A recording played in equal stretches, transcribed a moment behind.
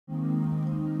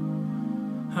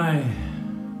Hi,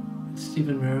 it's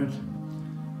Stephen Merritt,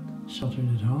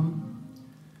 sheltering at home.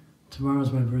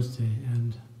 Tomorrow's my birthday,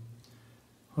 and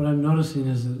what I'm noticing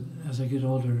is that as I get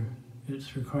older,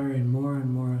 it's requiring more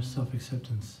and more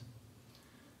self-acceptance.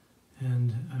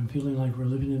 And I'm feeling like we're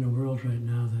living in a world right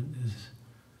now that is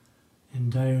in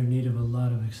dire need of a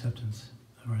lot of acceptance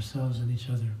of ourselves and each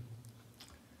other.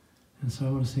 And so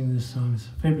I want to sing this song. It's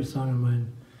a favorite song of mine.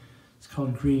 It's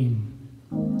called Green.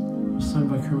 It was sung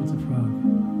by Kermit the Frog.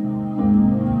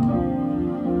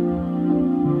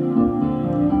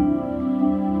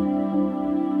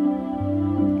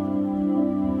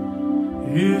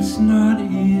 It's not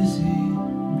easy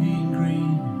being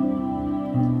green,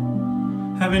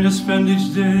 having to spend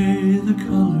each day the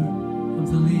color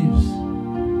of the leaves,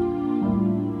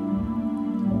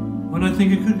 when I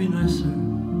think it could be nicer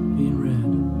being red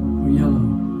or yellow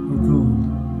or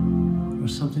gold or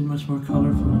something much more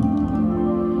colorful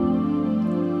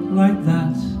like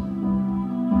that.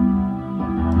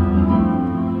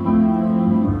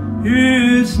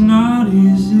 It's not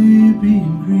easy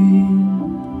being green.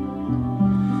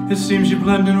 It seems you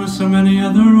blend in with so many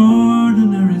other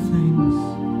ordinary things,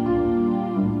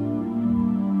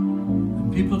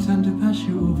 and people tend to pass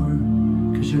you over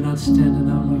because you're not standing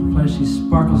out like flashy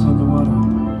sparkles on the water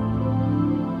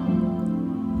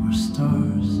or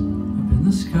stars up in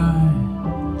the sky.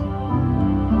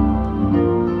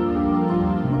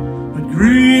 But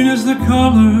green is the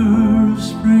color of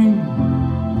spring,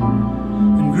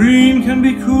 and green can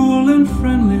be cool and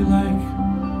friendly like.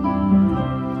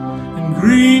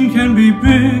 Green can be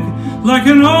big like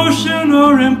an ocean,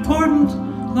 or important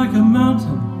like a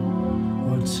mountain,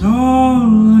 or tall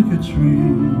like a tree.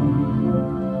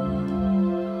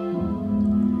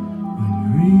 When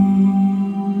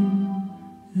green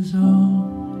is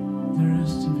all there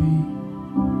is to be,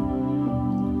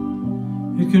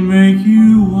 it can make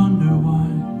you wonder why,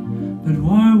 but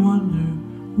why wonder,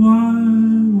 why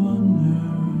wonder?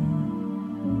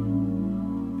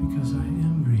 Because I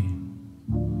am green.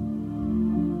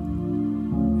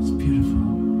 It's beautiful,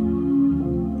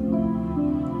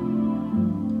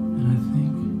 and I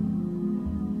think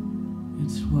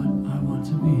it's what I want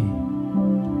to be.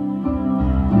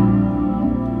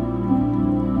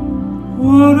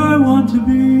 What I want to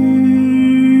be.